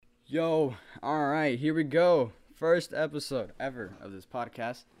Yo, all right, here we go. First episode ever of this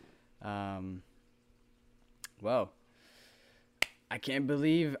podcast. Um, well, I can't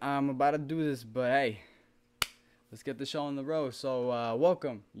believe I'm about to do this, but hey, let's get the show on the road. So,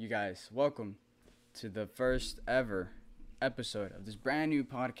 welcome, you guys. Welcome to the first ever episode of this brand new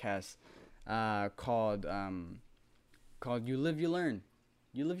podcast called "You Live, You Learn."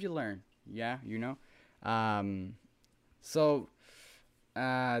 You live, you learn. Yeah, you know. Um, so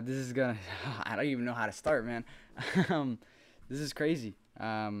this is gonna. I don't even know how to start, man. um, this is crazy.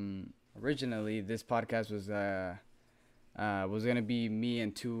 Originally, this podcast was gonna be me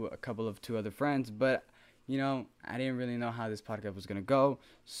and a couple of two other friends, but I didn't really know how this podcast was gonna go.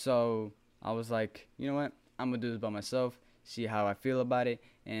 So I was like, you know what? I'm gonna do this by myself. See how I feel about it,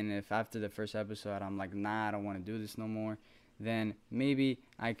 and if after the first episode I'm like, nah, I don't want to do this no more, then maybe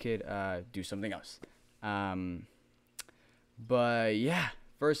I could do something else. Um, but yeah,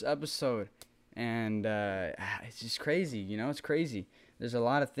 first episode, and it's just crazy. It's crazy. There's a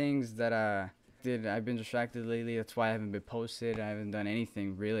lot of things that I've been distracted lately. That's why I haven't been posted. I haven't done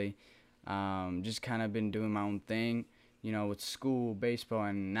anything really. Just kind of been doing my own thing. With school, baseball,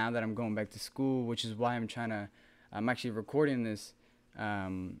 and now that I'm going back to school, which is why I'm actually recording this.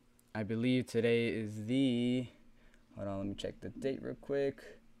 I believe today is the. Hold on, let me check the date real quick.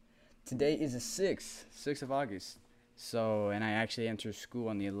 Today is the 6th of August. So, and I actually enter school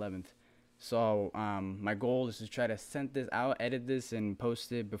on the 11th. So, my goal is to try to send this out, edit this, and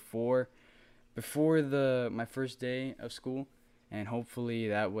post it before my first day of school, and hopefully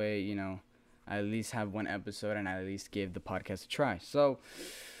that way, I at least have one episode and I at least give the podcast a try. So,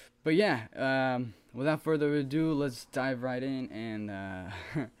 but yeah, without further ado, let's dive right in. And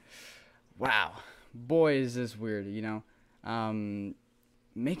wow, boy, is this weird,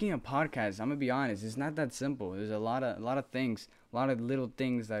 making a podcast, I'm gonna be honest, it's not that simple. There's a lot of things, a lot of little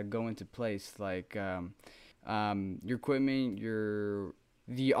things that go into place, like your equipment,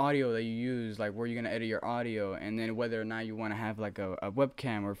 the audio that you use, like where you're gonna edit your audio, and then whether or not you want to have like a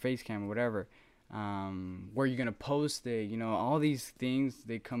webcam or face cam or whatever, where you're gonna post it. All these things,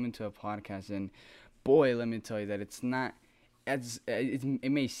 they come into a podcast, and boy, let me tell you that it's not. It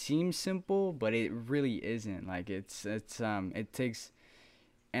may seem simple, but it really isn't. Like it takes.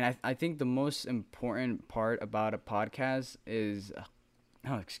 And I think the most important part about a podcast is,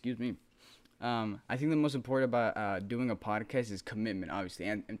 excuse me. I think the most important about doing a podcast is commitment, obviously,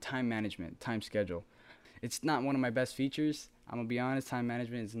 and time management, time schedule. It's not one of my best features. I'm gonna be honest. Time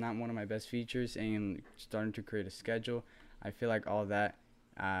management is not one of my best features, and starting to create a schedule, I feel like all that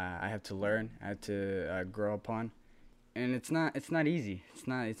I have to learn, I have to grow upon, and it's not easy.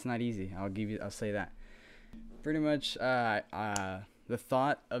 It's not easy. I'll say that. Pretty much, the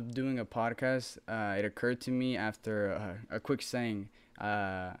thought of doing a podcast, it occurred to me after a quick saying.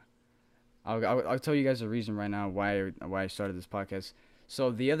 I'll tell you guys the reason right now why I started this podcast.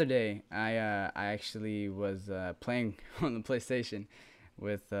 So the other day, I actually was playing on the PlayStation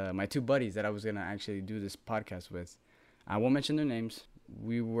with my two buddies that I was gonna actually do this podcast with. I won't mention their names.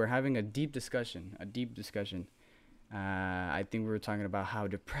 We were having a deep discussion. I think we were talking about how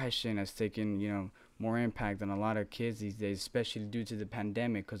depression has taken more impact on a lot of kids these days, especially due to the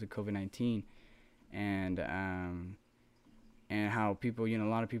pandemic because of COVID-19, and how people, a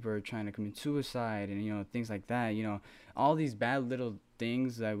lot of people are trying to commit suicide, and things like that. All these bad little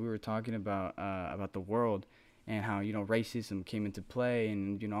things that we were talking about the world, and how racism came into play,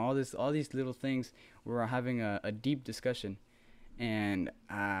 and all these little things. We were having a deep discussion, and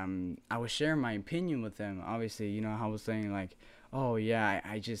I was sharing my opinion with them. Obviously, I was saying like, oh yeah,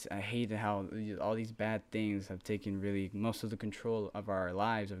 I hate how all these bad things have taken really most of the control of our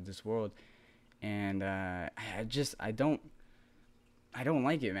lives, of this world, and I don't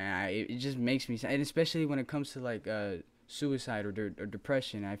like it, man. It just makes me sad, and especially when it comes to like suicide or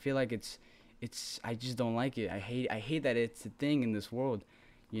depression. I feel like I just don't like it. I hate that it's a thing in this world,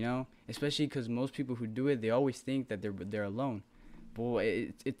 Especially because most people who do it, they always think that they're alone.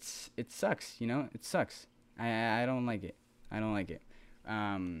 Boy, it sucks, It sucks. I don't like it. I don't like it.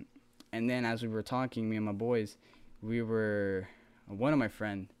 And then as we were talking, me and my boys, we were one of my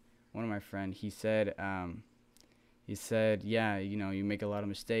friend, he said, yeah, you make a lot of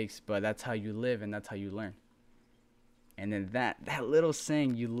mistakes, but that's how you live and that's how you learn. And then that little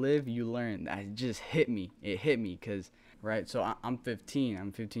saying, you live, you learn, that just hit me. It hit me because, right, so I'm 15.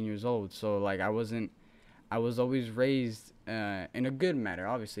 I'm 15 years old. So, like, I was always raised in a good manner,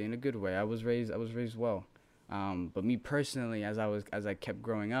 obviously, in a good way. I was raised well. But me personally, as I kept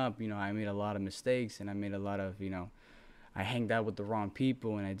growing up, I made a lot of mistakes, and I made a lot of, I hanged out with the wrong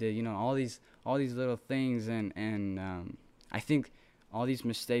people, and I did, all these little things, and I think all these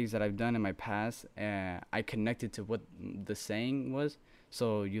mistakes that I've done in my past, I connected to what the saying was.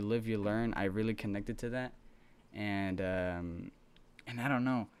 So you live, you learn. I really connected to that, and I don't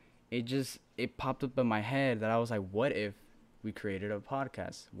know, it popped up in my head that I was like, what if we created a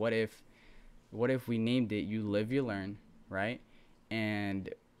podcast? What if we named it "You Live, You Learn," right? And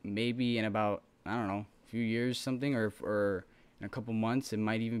maybe in about, I don't know, a few years something, or in a couple months, it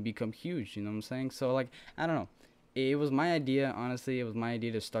might even become huge. You know what I'm saying? So like, I don't know. It was my idea, honestly. It was my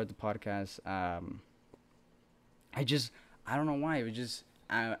idea to start the podcast. I just, I don't know why. It was just,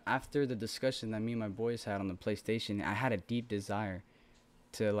 after the discussion that me and my boys had on the PlayStation, I had a deep desire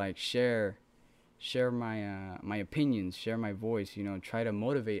to like share my my opinions, share my voice. You know, try to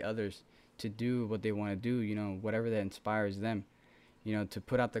motivate others to do what they want to do. You know, whatever that inspires them. You know, to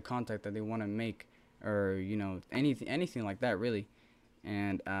put out the content that they want to make, or you know, anything like that, really.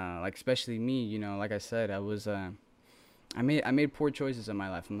 And like, especially me, you know, like I said, I made poor choices in my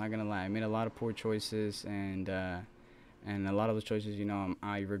life. I'm not gonna lie. I made a lot of poor choices, and a lot of those choices, you know,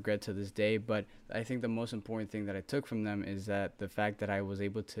 I regret to this day. But I think the most important thing that I took from them is that the fact that I was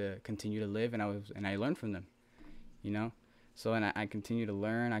able to continue to live, and I learned from them, you know. So, and I continue to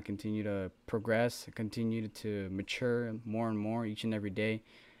learn. I continue to progress. I continue to mature more and more each and every day.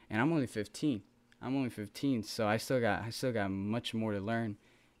 And I'm only 15. So I still got much more to learn,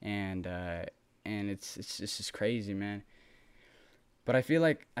 and it's just crazy, man. But I feel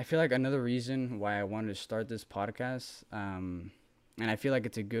like another reason why I wanted to start this podcast, and I feel like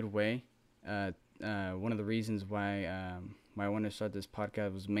it's a good way. One of the reasons why I wanted to start this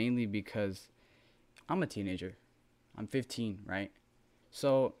podcast was mainly because I'm a teenager. I'm 15, right?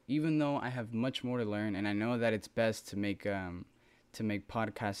 So even though I have much more to learn, and I know that it's best to make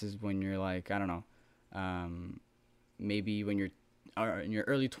podcasts when you're like, I don't know, maybe when you're in your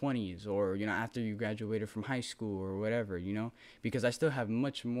early 20s, or you know, after you graduated from high school or whatever, you know, because I still have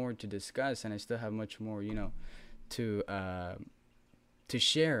much more to discuss, and I still have much more, you know, to uh, to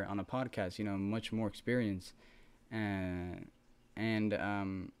share on a podcast, you know, much more experience, and and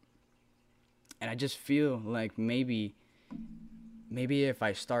um and I just feel like maybe if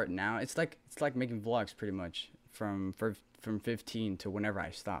I start now, it's like making vlogs pretty much from 15 to whenever I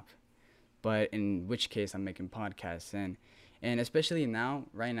stop. But in which case I'm making podcasts, and especially now,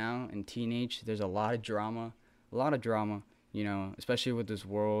 right now in teenage, there's a lot of drama, you know, especially with this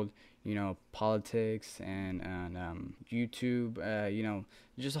world, you know, politics and YouTube, you know,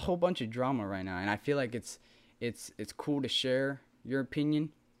 just a whole bunch of drama right now, and I feel like it's cool to share your opinion,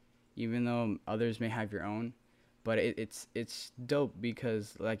 even though others may have your own. But it's dope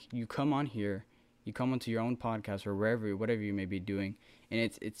because like you come onto your own podcast or wherever whatever you may be doing, and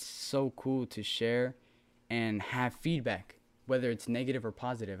it's so cool to share and have feedback, whether it's negative or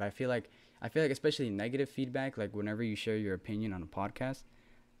positive. I feel like especially negative feedback, like whenever you share your opinion on a podcast,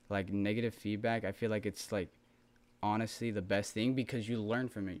 like negative feedback, I feel like it's like honestly the best thing because you learn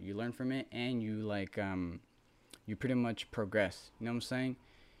from it. You learn from it, and you pretty much progress. You know what I'm saying?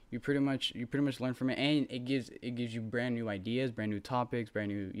 You pretty much learn from it, and it gives you brand new ideas, brand new topics, brand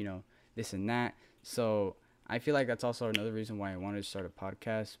new, you know, this and that. So I feel like that's also another reason why I wanted to start a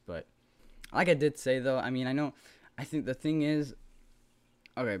podcast. But like I did say though, I mean, I think the thing is,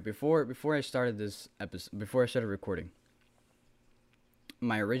 okay, before I started this episode, before I started recording,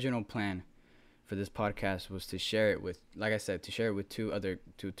 my original plan for this podcast was to share it with, like I said, to share it with two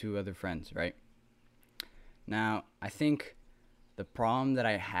other friends, right? Now, I think the problem that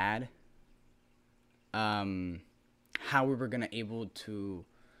I had, um, how we were gonna able to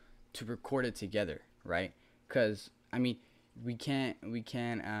record it together, right? Because I mean, we can't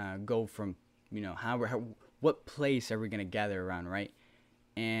go from, you know, what place are we gonna gather around, right?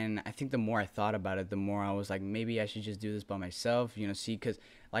 And I think the more I thought about it, the more I was like, maybe I should just do this by myself, you know, see, because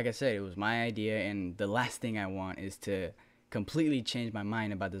like I said, it was my idea, and the last thing I want is to completely change my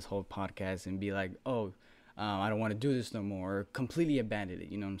mind about this whole podcast and be like, oh, I don't want to do this no more, or completely abandon it.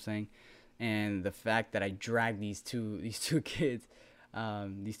 You know what I'm saying? And the fact that I dragged these two kids,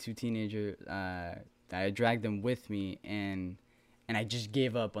 these two teenagers, that I dragged them with me, and I just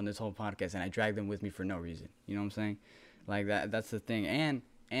gave up on this whole podcast, and I dragged them with me for no reason. You know what I'm saying? Like that's the thing, and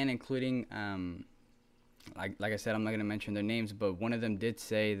including like I said, I'm not gonna mention their names, but one of them did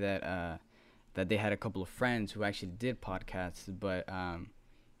say that they had a couple of friends who actually did podcasts, but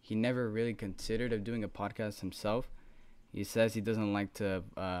he never really considered of doing a podcast himself. He says he doesn't like to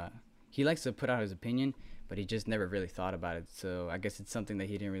he likes to put out his opinion, but he just never really thought about it. So I guess it's something that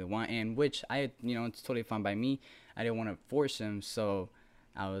he didn't really want, and which I, you know, it's totally fine by me. I didn't want to force him, so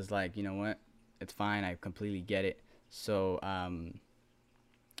I was like, you know what, it's fine. I completely get it. So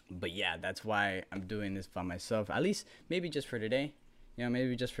but yeah, that's why I'm doing this by myself. At least maybe just for today,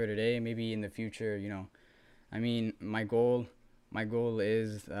 maybe just for today, maybe in the future, I mean, my goal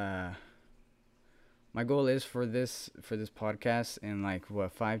is for this podcast in like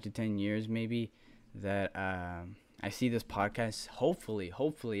what 5 to 10 years maybe, that I see this podcast,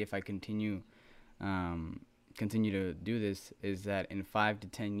 hopefully if I continue to do this, is that in 5 to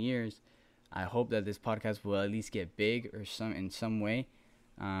 10 years I hope that this podcast will at least get big or in some way,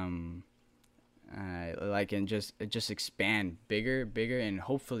 um, like, and just expand bigger, and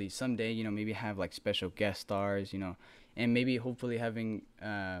hopefully someday, maybe have like special guest stars, and maybe hopefully having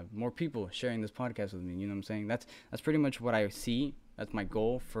more people sharing this podcast with me. You know what I'm saying? That's pretty much what I see. That's my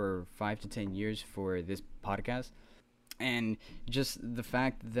goal for 5 to 10 years for this podcast, and just the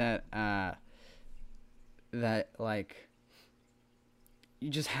fact that like, you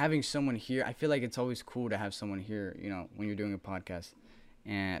just having someone here. I feel like it's always cool to have someone here, when you're doing a podcast,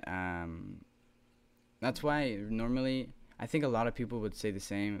 and that's why normally I think a lot of people would say the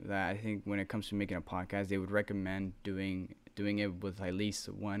same, that I think when it comes to making a podcast, they would recommend doing it with at least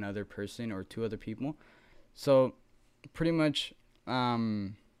one other person or two other people. So pretty much,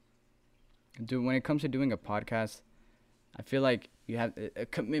 when it comes to doing a podcast, I feel like you have a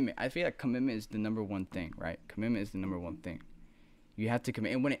commitment. I feel like commitment is the number one thing, right? Commitment is the number one thing. You have to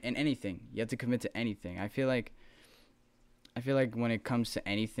commit, and in anything, you have to commit to anything. I feel like when it comes to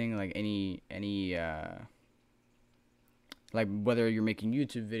anything, like any like whether you're making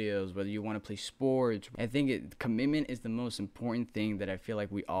YouTube videos, whether you want to play sports, I think commitment is the most important thing that I feel like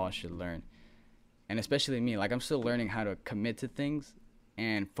we all should learn. And especially me, like, I'm still learning how to commit to things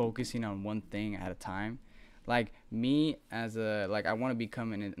and focusing on one thing at a time. Like me, as a, like, I want to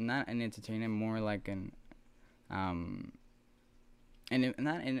become not an entertainer, more like not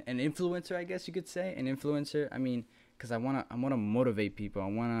an influencer, I guess you could say, an influencer. I mean, because I wanna motivate people. I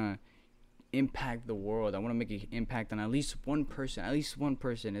wanna impact the world. I want to make an impact on at least one person.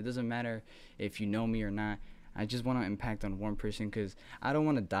 It doesn't matter if you know me or not. I just want to impact on one person, because I don't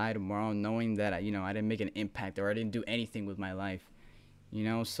want to die tomorrow knowing that I didn't make an impact, or I didn't do anything with my life.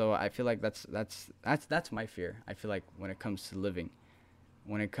 So I feel like that's my fear. I feel like when it comes to living,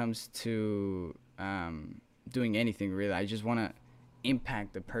 when it comes to doing anything really, I just want to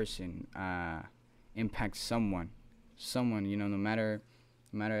impact the person, impact someone, no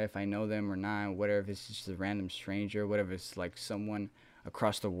matter if I know them or not, whatever, if it's just a random stranger, whatever, it's like someone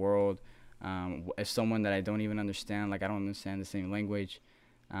across the world, if someone that I don't even understand, like I don't understand the same language,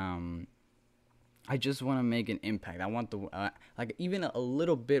 I just want to make an impact. I want like even a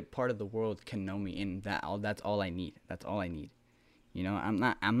little bit part of the world can know me, and that's all I need. That's all I need. I'm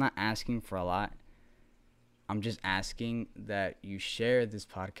not asking for a lot. I'm just asking that you share this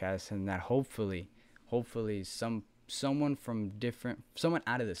podcast, and that hopefully someone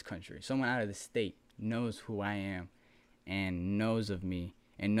out of this country, someone out of the state knows who I am, and knows of me,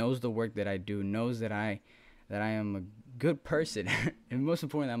 and knows the work that I do, knows that I am a good person, and most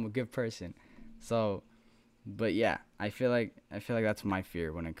importantly, I'm a good person. So, but yeah, I feel like that's my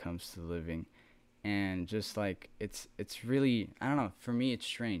fear when it comes to living, and just like it's really, I don't know. For me, it's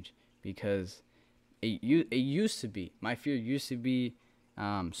strange, because it used to be, my fear used to be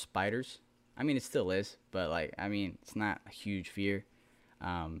spiders. I mean, it still is, but like, I mean, it's not a huge fear.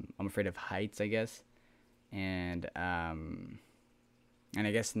 I'm afraid of heights, I guess, and I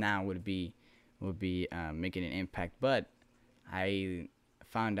guess now would be making an impact. But I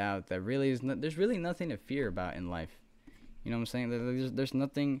found out that there's really nothing to fear about in life. You know what I'm saying? There's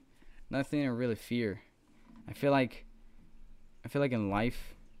nothing to really fear. I feel like in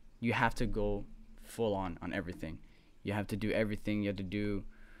life, you have to go full on everything. You have to do everything. You have to do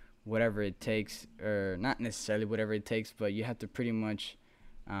whatever it takes, or not necessarily whatever it takes, but you have to pretty much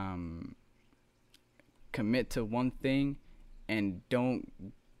commit to one thing, and don't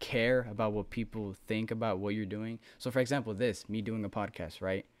care about what people think about what you're doing. So for example, me doing a podcast,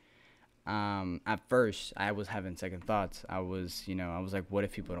 right? At first I was having second thoughts. I was like, what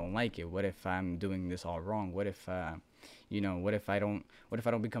if people don't like it? What if I'm doing this all wrong? What if what if I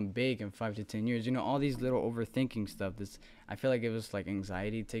don't become big in 5 to 10 years? All these little overthinking stuff. I feel like it was like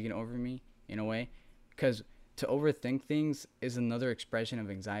anxiety taking over me in a way, because to overthink things is another expression of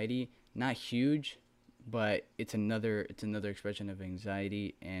anxiety. Not huge, but it's another expression of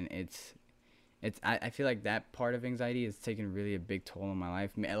anxiety, and I feel like that part of anxiety is taking really a big toll on my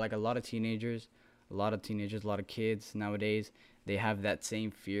life. Like a lot of teenagers, a lot of kids nowadays, they have that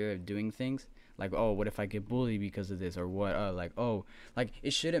same fear of doing things. Like, oh, what if I get bullied because of this, or what? Like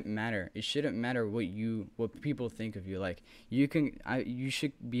it shouldn't matter. It shouldn't matter what people think of you. Like you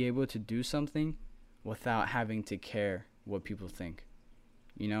should be able to do something without having to care what people think.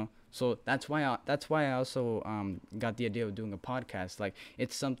 So that's why I also got the idea of doing a podcast. Like,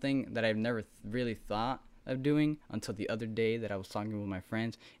 it's something that I've never really thought of doing until the other day that I was talking with my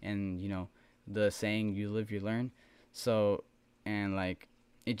friends, and the saying, "You live, you learn." So, and like,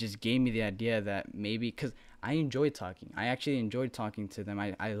 it just gave me the idea that maybe, because I enjoy talking. I actually enjoy talking to them.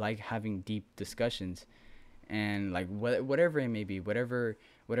 I like having deep discussions, and like whatever it may be, whatever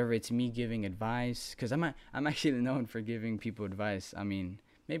it's me giving advice, because I'm actually known for giving people advice. I mean,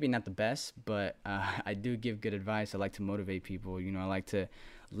 maybe not the best, but I do give good advice. I like to motivate people. I like to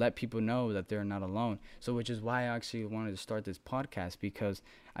let people know that they're not alone. So, which is why I actually wanted to start this podcast, because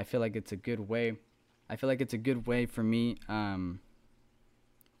I feel like it's a good way. I feel like it's a good way for me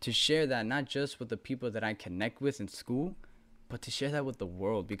to share that, not just with the people that I connect with in school, but to share that with the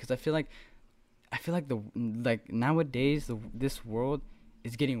world. Because I feel like nowadays this world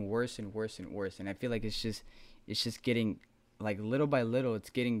is getting worse and worse and worse, and I feel like it's just getting, like, little by little, it's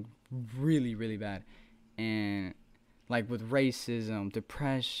getting really, really bad. And like, with racism,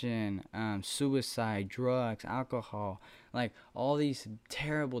 depression, suicide, drugs, alcohol, like, all these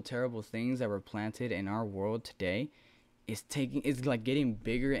terrible, terrible things that were planted in our world today, is like getting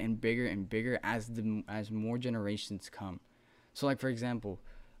bigger and bigger and bigger as more generations come. So, like, for example,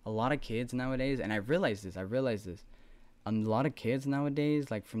 a lot of kids nowadays, and I realize this, a lot of kids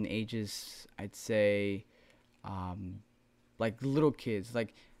nowadays, like, from the ages, I'd say, um, like, little kids,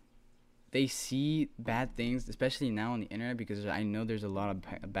 like, they see bad things, especially now on the internet, because I know there's a lot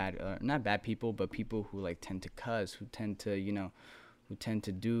of bad, not bad people, but people who, like, tend to cuss, who tend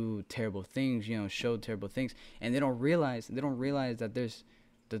to do terrible things, show terrible things, and they don't realize that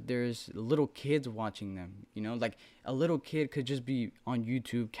there's little kids watching them. Like, a little kid could just be on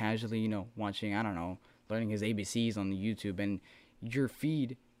YouTube casually, watching, I don't know, learning his ABCs on the YouTube, and your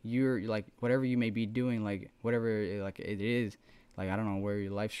feed, you're like, whatever you may be doing, like, whatever, like, it is, like, I don't know, where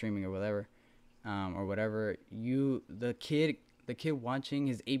you're live streaming or whatever, the kid watching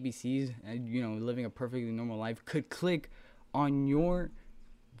his ABCs and, living a perfectly normal life, could click on your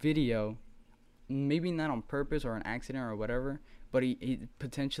video, maybe not on purpose or an accident or whatever, but he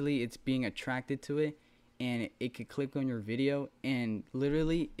potentially, it's being attracted to it, and it could click on your video, and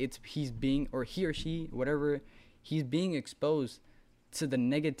literally he's being, or he or she, whatever, he's being exposed to the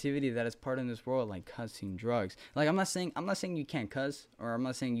negativity that is part of this world, like cussing, drugs. Like, I'm not saying you can't cuss, or I'm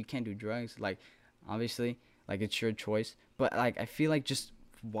not saying you can't do drugs. Like, obviously, like, it's your choice, but, like, I feel like, just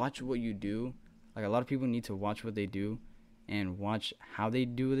watch what you do. Like, a lot of people need to watch what they do and watch how they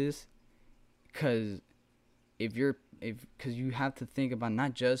do this, because because you have to think about,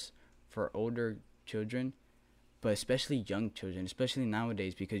 not just for older children, but especially young children, especially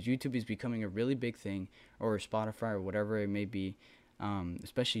nowadays, because YouTube is becoming a really big thing, or Spotify, or whatever it may be.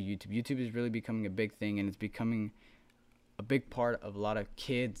 Especially YouTube. YouTube is really becoming a big thing, and it's becoming a big part of a lot of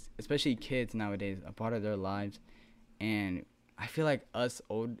kids, especially kids nowadays, a part of their lives. And I feel like us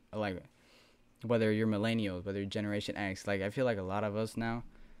old, like, whether you're millennials, whether you're Generation X, like, I feel like a lot of us now,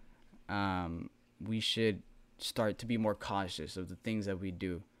 we should start to be more cautious of the things that we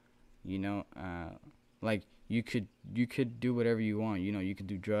do. Like, you could do whatever you want. You could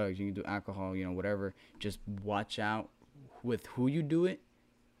do drugs, you can do alcohol, whatever. Just watch out with who you do it,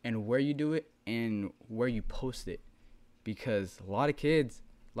 and where you do it, and where you post it, because a lot of kids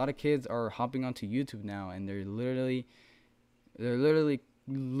are hopping onto YouTube now, and they're literally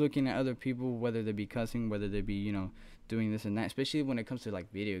looking at other people, whether they be cussing, whether they be, doing this and that, especially when it comes to,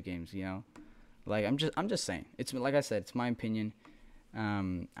 like, video games. Like, I'm just saying, it's, like I said, it's my opinion.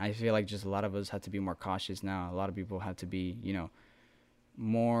 I feel like just a lot of us have to be more cautious now. A lot of people have to be,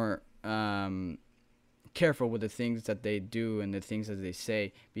 more careful with the things that they do and the things that they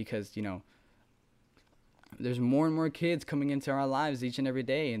say, because, there's more and more kids coming into our lives each and every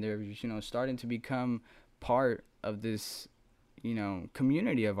day, and they're, starting to become part of this,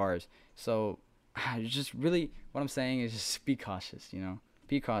 community of ours. So, just really, what I'm saying is, just be cautious.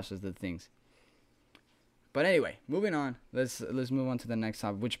 Be cautious of things. But anyway, moving on. Let's move on to the next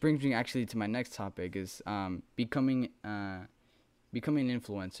topic, which brings me actually to my next topic, is becoming an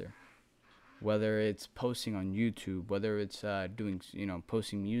influencer. Whether it's posting on YouTube, whether it's doing,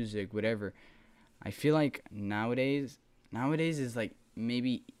 posting music, whatever. I feel like nowadays is, like,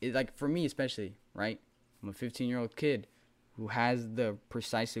 maybe, like, for me especially, right? I'm a 15-year-old kid who has the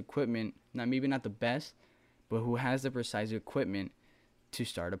precise equipment, not the best, but who has the precise equipment to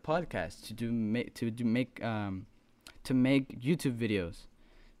start a podcast, to make YouTube videos,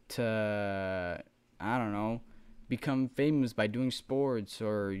 to, I don't know, become famous by doing sports,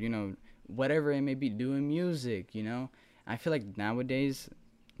 or, whatever it may be, doing music. I feel like nowadays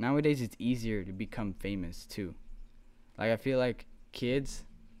it's easier to become famous too. Like, I feel like kids,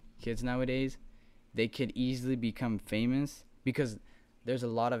 kids nowadays, they could easily become famous because there's a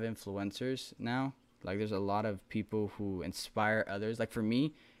lot of influencers now. Like there's a lot of people who inspire others. Like for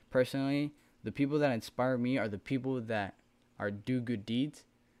me personally, the people that inspire me are the people that are do good deeds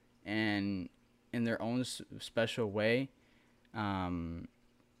and in their own special way. Um,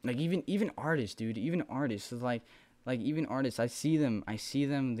 like even artists, dude, even artists, like even artists, I see them,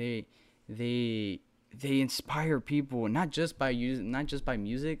 they they inspire people, not just by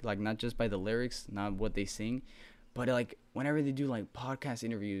music, like not just by the lyrics, not what they sing, but like whenever they do like podcast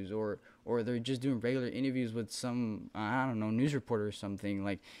interviews, or they're just doing regular interviews with some I don't know, news reporter or something.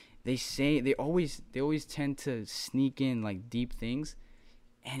 Like they always tend to sneak in like deep things,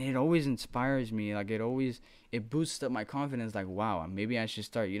 and it always inspires me. Like it boosts up my confidence. Like, wow, maybe I should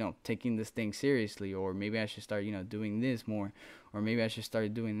start taking this thing seriously, or maybe I should start doing this more, or maybe I should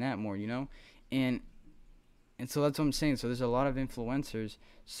start doing that more. And so that's what I'm saying. So there's a lot of influencers.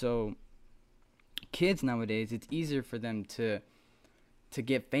 So kids nowadays, it's easier for them to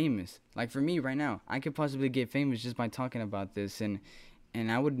get famous. Like for me right now, I could possibly get famous just by talking about this, and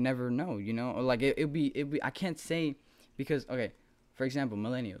I would never know, or like it'd be I can't say, because okay, for example,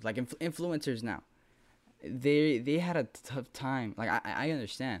 millennials, like influencers now, they had a tough time. Like I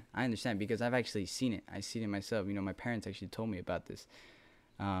understand because I've actually seen it. I seen it myself. My parents actually told me about this.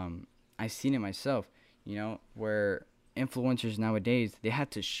 I seen it myself. Where influencers nowadays, they had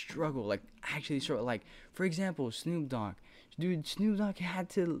to struggle, like actually struggle. Like for example, Snoop Dogg. Dude, Snoop Dogg had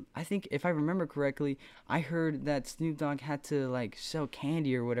to, I think if I remember correctly, I heard that Snoop Dogg had to like sell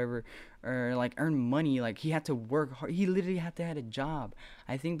candy or whatever, or like earn money. Like he had to work hard. He literally had to have a job.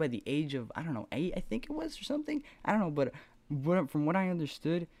 I think by the age of, I don't know, 8, I think it was, or something. I don't know, but from what I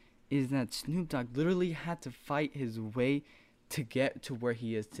understood is that Snoop Dogg literally had to fight his way to get to where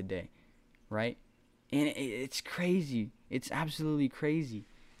he is today, right? And it's crazy. It's absolutely crazy.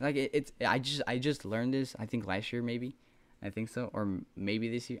 Like it's I just learned this, I think last year maybe. I think so, or maybe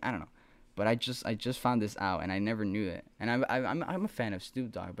this year. I don't know, but I just found this out, and I never knew it. And I'm a fan of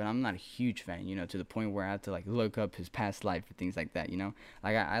Snoop Dogg, but I'm not a huge fan, to the point where I have to like look up his past life and things like that.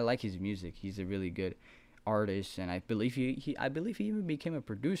 Like I like his music. He's a really good artist, and I believe he even became a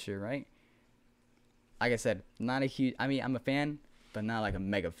producer, right? Like I said, not a huge. I mean, I'm a fan, but not like a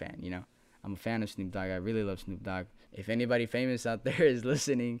mega fan. I'm a fan of Snoop Dogg. I really love Snoop Dogg. If anybody famous out there is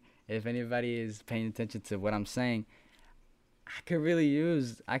listening, if anybody is paying attention to what I'm saying, I could really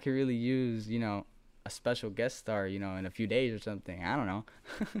use, a special guest star, in a few days or something. I don't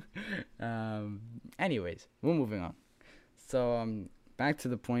know. Anyways, we're moving on. So, back to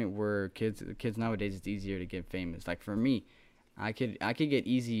the point where kids nowadays, it's easier to get famous. Like for me, I could get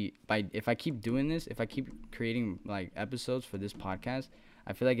easy by, if I keep doing this, if I keep creating like episodes for this podcast,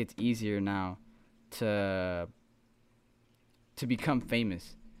 I feel like it's easier now to become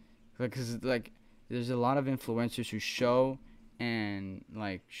famous. Because like there's a lot of influencers who show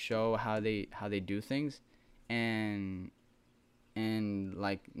how they do things, and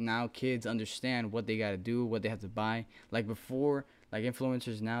like now kids understand what they got to do, what they have to buy. Like before, like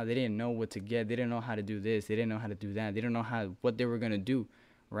influencers now, they didn't know what to get, they didn't know how to do this, they didn't know how to do that, they didn't know what they were going to do,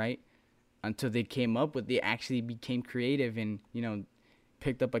 right? Until they actually became creative, and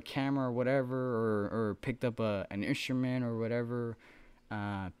picked up a camera or whatever, or picked up an instrument or whatever,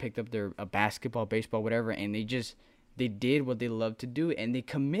 picked up a basketball, baseball, whatever, and they did what they love to do, and they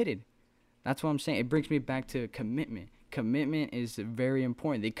committed. That's what I'm saying. It brings me back to commitment. Commitment is very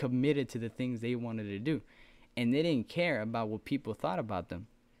important. They committed to the things they wanted to do, and they didn't care about what people thought about them.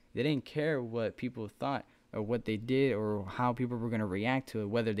 They didn't care what people thought or what they did or how people were going to react to it,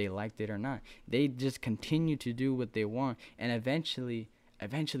 whether they liked it or not. They just continued to do what they want, and eventually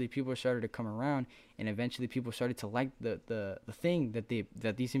people started to come around, and eventually people started to like the thing that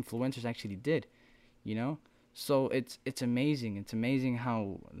these influencers actually did, So it's amazing. It's amazing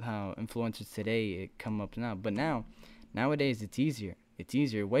how influencers today it come up now. But nowadays it's easier. It's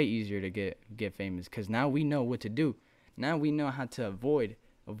easier, way easier to get famous, because now we know what to do. Now we know how to avoid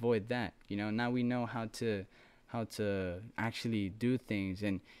that. Now we know how to actually do things,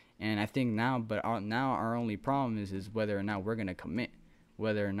 and I think now, but our only problem is whether or not we're gonna commit,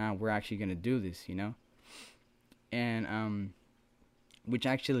 whether or not we're actually gonna do this. And which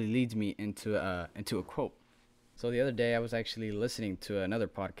actually leads me into a quote. So the other day I was actually listening to another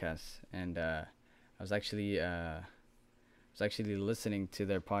podcast, and I was actually listening to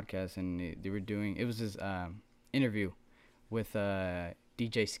their podcast, and they were doing, it was this interview with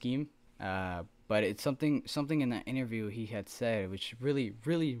DJ Scheme, but it's something in that interview he had said which really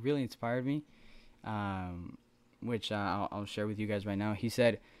really really inspired me, which I'll share with you guys right now. He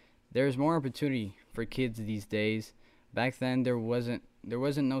said, "There's more opportunity for kids these days, Back then there wasn't no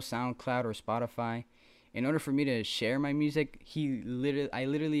SoundCloud or Spotify. In order for me to share my music, I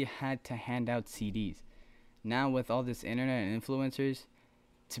literally had to hand out CDs. Now with all this internet and influencers,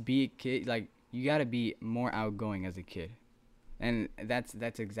 to be a kid, like, you gotta be more outgoing as a kid, and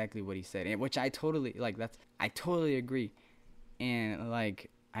that's exactly what he said, and which I totally like. I totally agree, and like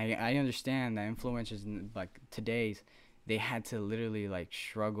I understand that influencers like today's, they had to literally like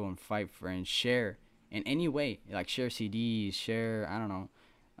struggle and fight for and share in any way, like share CDs, share I don't know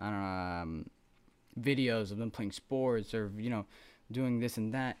videos of them playing sports or doing this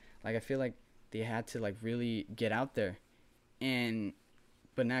and that. Like I feel like they had to like really get out there, and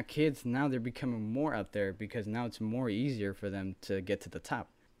but now kids, now they're becoming more out there because now it's more easier for them to get to the top.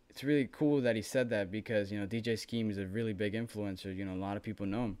 It's really cool that he said that because DJ Scheme is a really big influencer. A lot of people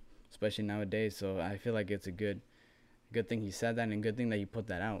know him, especially nowadays. So I feel like it's a good thing he said that, and a good thing that he put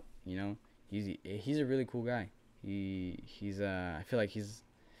that out. He's a really cool guy. I feel like he's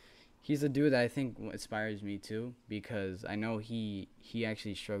a dude that I think inspires me too, because I know he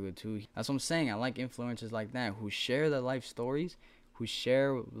actually struggled too. That's what I'm saying. I like influencers like that who share their life stories, who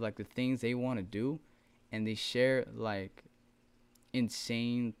share like the things they want to do, and they share like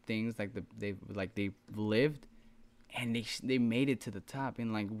insane things like they've lived, and they made it to the top,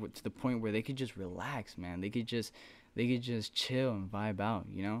 and like to the point where they could just relax, man. They could just chill and vibe out,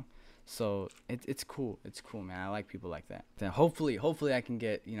 So it's cool. It's cool, man. I like people like that. Then hopefully I can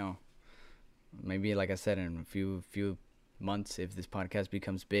get maybe, like I said, in a few months, if this podcast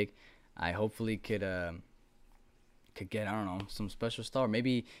becomes big, I hopefully could get, I don't know, some special star.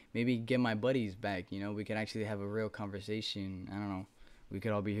 Maybe get my buddies back. We could actually have a real conversation. I don't know. We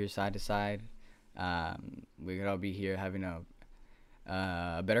could all be here side to side. We could all be here having a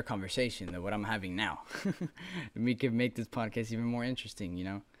better conversation than what I'm having now. We could make this podcast even more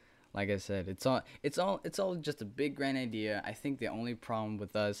interesting. Like I said, it's all just a big grand idea. I think the only problem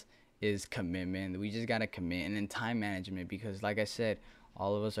with us is commitment. We just gotta commit, and then time management, because like I said,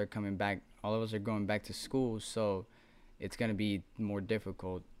 all of us are coming back. All of us are going back to school, so it's gonna be more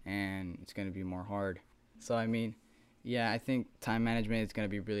difficult and it's gonna be more hard. So I mean, yeah, I think time management is gonna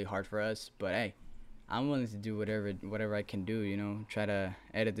be really hard for us. But hey, I'm willing to do whatever I can do. Try to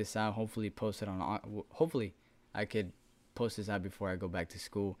edit this out. Hopefully, post it on. Hopefully, I could post this out before I go back to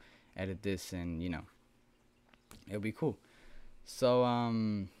school. Edit this, and it'll be cool. So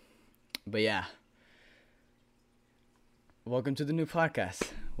but yeah, welcome to the new podcast.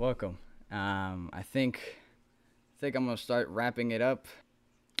 Welcome. I think I'm gonna start wrapping it up.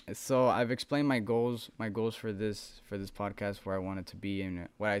 So I've explained my goals for this podcast, where I want it to be and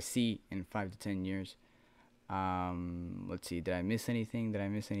what I see in 5 to 10 years. Let's see. Did I miss anything?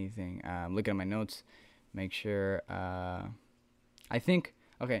 Looking at my notes, make sure. I think,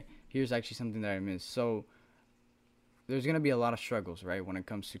 okay, here's actually something that I missed. So there's gonna be a lot of struggles, right, when it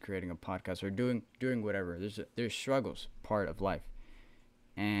comes to creating a podcast or doing whatever. There's struggles, part of life,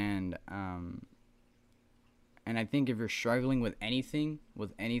 and I think if you're struggling with anything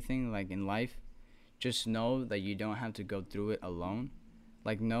like in life, just know that you don't have to go through it alone.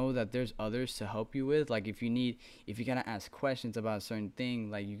 Like, know that there's others to help you with. Like, if you gotta ask questions about a certain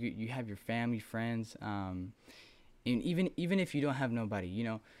thing, like you have your family, friends, and even if you don't have nobody,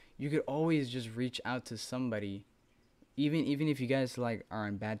 you could always just reach out to somebody. Even if you guys like are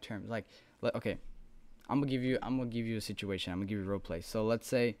on bad terms, like okay, I'm gonna give you a situation. I'm gonna give you a role play. So let's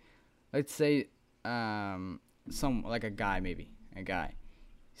say some, like, a guy,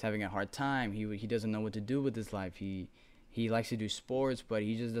 he's having a hard time. He doesn't know what to do with his life. He likes to do sports, but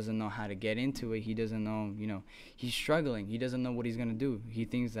he just doesn't know how to get into it. He doesn't know, he's struggling. He doesn't know what he's gonna do. He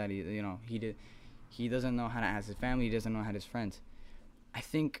thinks that he doesn't know how to ask his family. He doesn't know how to his friends. I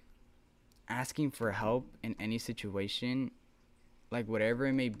think asking for help in any situation, like whatever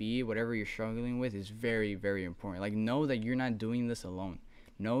it may be, whatever you're struggling with, is very, very important. Like, know that you're not doing this alone.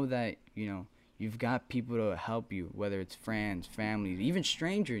 Know that, you've got people to help you, whether it's friends, family, even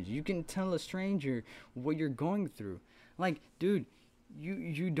strangers. You can tell a stranger what you're going through. Like, dude,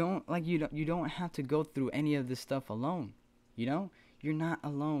 you don't have to go through any of this stuff alone. You're not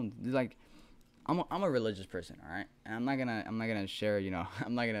alone. Like, I'm a religious person, all right? And I'm not gonna share,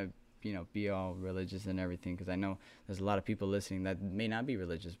 I'm not gonna be all religious and everything, because I know there's a lot of people listening that may not be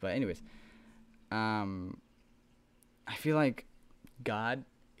religious. But anyways, I feel like God,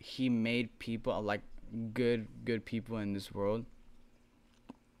 he made people, like, good people in this world.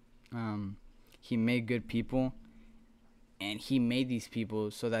 He made good people, and he made these people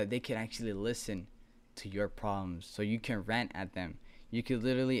so that they can actually listen to your problems, so you can rant at them. You can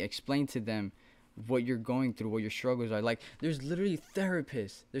literally explain to them what you're going through, what your struggles are. Like, there's literally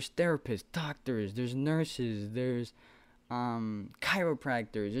therapists, doctors, there's nurses, there's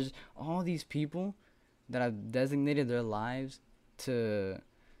chiropractors. There's all these people that have designated their lives to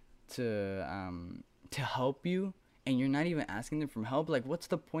to help you, and you're not even asking them for help. Like, what's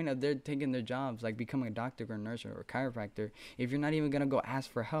the point of their taking their jobs, like becoming a doctor or a nurse or a chiropractor, if you're not even gonna go ask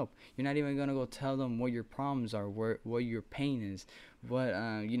for help? You're not even gonna go tell them what your problems are, what your pain is, what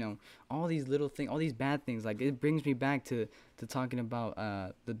all these little things, all these bad things. Like, it brings me back to talking about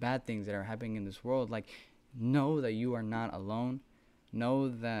the bad things that are happening in this world. Like, know that you are not alone. Know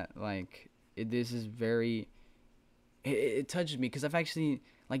that, like, this is very, it touches me, because I've actually,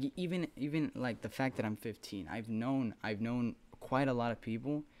 like, even like the fact that I'm 15, I've known quite a lot of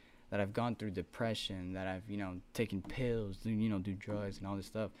people that have gone through depression, that I've taken pills, do drugs and all this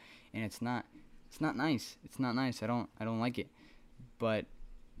stuff, and it's not nice. It's not nice. I don't like it. But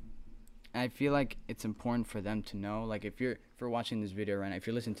I feel like it's important for them to know, like, if you're watching this video right now, if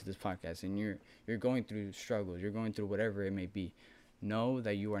you're listening to this podcast and you're going through struggles, you're going through whatever it may be, know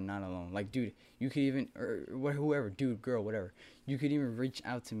that you are not alone. Like, dude, you could even, or whoever, dude, girl, whatever, you could even reach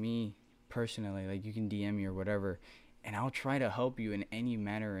out to me personally. Like, you can DM me or whatever, and I'll try to help you in any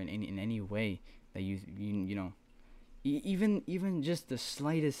manner, in any way that you know, even just the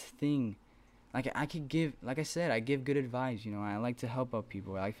slightest thing. Like, I could give, like I said, I give good advice. I like to help out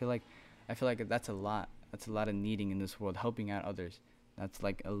people. I feel like that's a lot. That's a lot of needing in this world, helping out others. That's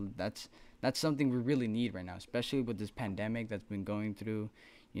like that's something we really need right now, especially with this pandemic that's been going through.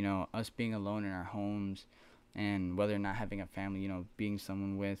 Us being alone in our homes, and whether or not having a family, being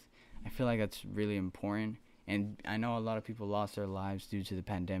someone with. I feel like that's really important. And I know a lot of people lost their lives due to the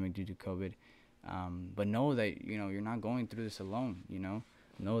pandemic, due to COVID. But know that you're not going through this alone.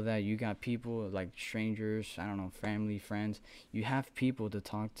 Know that you got people, like strangers, I don't know, family, friends. You have people to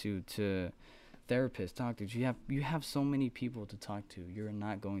talk to therapists, doctors. You have so many people to talk to. You're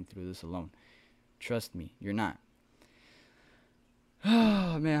not going through this alone. Trust me, you're not.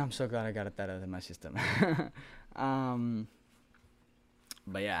 Oh man, I'm so glad I got that out of my system. um,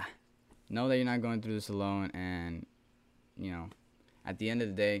 but yeah, know that you're not going through this alone, and at the end of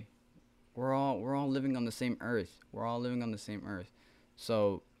the day, we're all living on the same earth. We're all living on the same earth.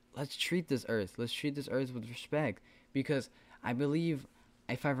 So let's treat this earth. Let's treat this earth with respect, because I believe,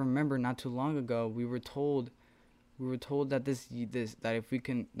 if I remember, not too long ago, we were told that that if we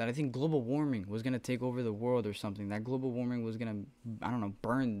can, that I think global warming was gonna take over the world or something. That global warming was gonna, I don't know,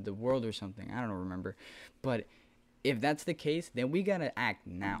 burn the world or something. I don't remember. But if that's the case, then we gotta act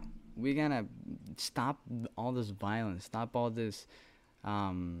now. We gotta stop all this violence. Stop all this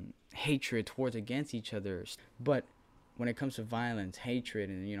hatred towards against each other. But when it comes to violence,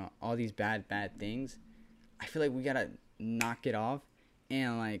 hatred, and all these bad things, I feel like we gotta knock it off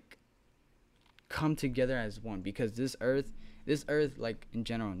and, like, come together as one, because this earth, like, in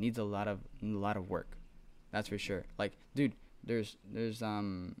general, needs a lot of work. That's for sure. Like, dude, there's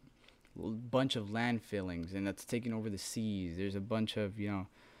bunch of land fillings, and that's taking over the seas. There's a bunch of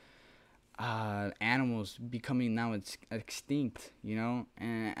animals becoming now extinct.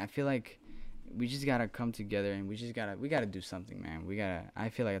 And I feel like we just gotta come together, and we gotta do something, man. I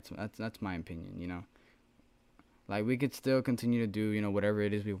feel like that's my opinion. Like, we could still continue to do whatever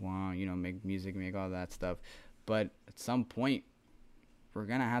it is we want, make music, make all that stuff, but at some point we're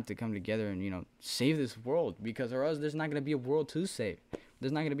gonna have to come together and save this world, because or else there's not gonna be a world to save.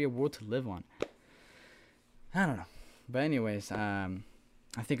 There's not gonna be a world to live on. I don't know, but anyways, I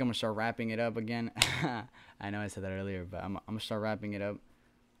think I'm gonna start wrapping it up again. I know I said that earlier, but I'm gonna start wrapping it up.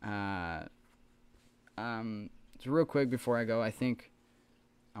 So real quick before I go, I think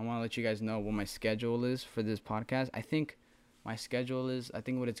I want to let you guys know what my schedule is for this podcast. I think what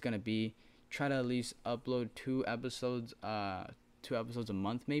it's going to be, try to at least upload two episodes a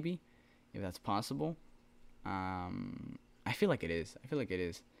month, maybe, if that's possible. I feel like it is.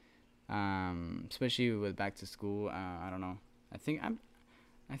 Especially with back to school. I don't know. I think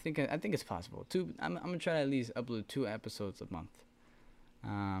it's possible. I'm going to try to at least upload 2 episodes a month.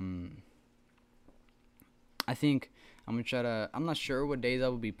 I think I'm gonna try to. I'm not sure what days I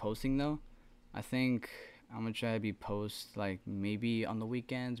will be posting though. I think I'm gonna try to be post, like, maybe on the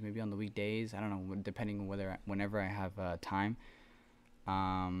weekends, maybe on the weekdays. I don't know, depending on whenever I have time.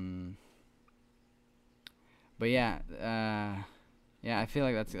 But yeah, I feel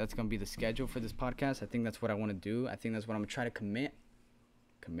like that's gonna be the schedule for this podcast. I think that's what I want to do. I think that's what I'm gonna try to commit.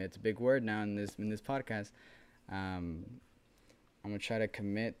 Commit's a big word now in this podcast. I'm gonna try to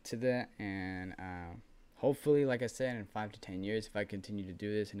commit to that, and hopefully, like I said, in 5 to 10 years, if I continue to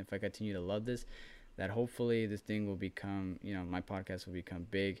do this and if I continue to love this, that hopefully this thing will become, my podcast will become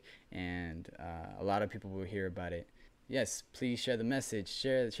big, and a lot of people will hear about it. Yes, please share the message.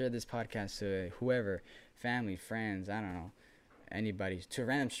 Share this podcast to whoever, family, friends, I don't know, anybody, to a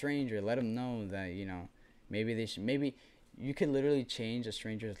random stranger. Let them know that, you know, maybe you could literally change a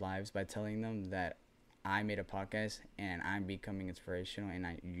stranger's lives by telling them that I made a podcast and I'm becoming inspirational,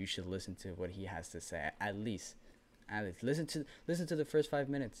 and you should listen to what he has to say. At least listen to the first 5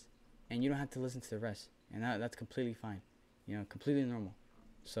 minutes, and you don't have to listen to the rest, and that's completely fine, you know, completely normal.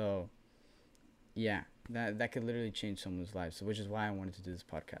 So yeah, that could literally change someone's life. So which is why I wanted to do this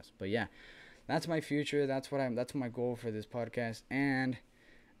podcast. But yeah, that's my future. That's my goal for this podcast, and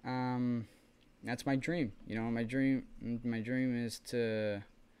um, that's my dream. You know, my dream is to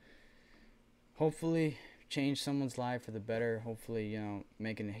hopefully change someone's life for the better. Hopefully, you know,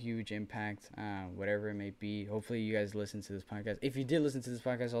 making a huge impact, whatever it may be. Hopefully you guys listen to this podcast. If you did listen to this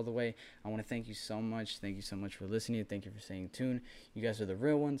podcast all the way, I want to thank you so much. Thank you so much for listening. Thank you for staying tuned. You guys are the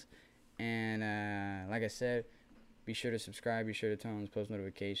real ones. And like I said, be sure to subscribe. Be sure to turn on post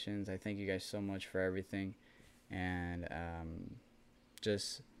notifications. I thank you guys so much for everything. And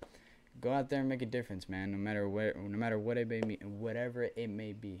just go out there and make a difference, man. No matter what it may be, whatever it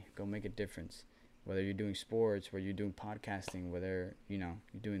may be, go make a difference. Whether you're doing sports, whether you're doing podcasting, whether, you know,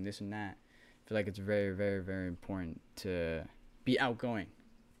 you're doing this and that. I feel like it's very, very, very important to be outgoing.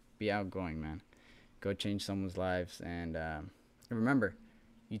 Be outgoing, man. Go change someone's lives. And remember,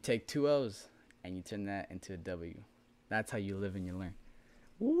 you take 2 O's and you turn that into a W. That's how you live and you learn.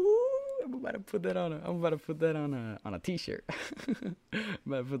 Woo! I'm about to put that on a t-shirt. I'm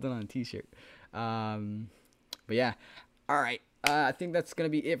about to put that on a t-shirt. But yeah. All right. I think that's going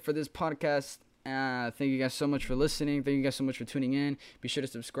to be it for this podcast. Thank you guys so much for listening. Thank you guys so much for tuning in. Be sure to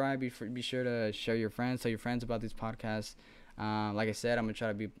subscribe. Be sure to share your friends. Tell your friends about these podcasts. Like I said, I'm going to try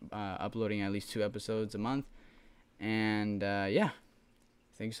to be uploading at least 2 episodes a month. And yeah.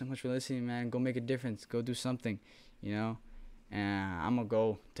 Thank you so much for listening, man. Go make a difference. Go do something, you know. And I'm going to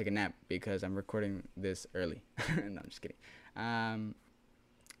go take a nap because I'm recording this early. No, I'm just kidding.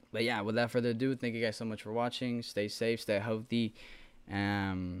 But yeah, without further ado, thank you guys so much for watching. Stay safe, stay healthy.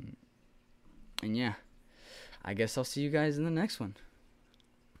 And yeah, I guess I'll see you guys in the next one.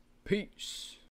 Peace.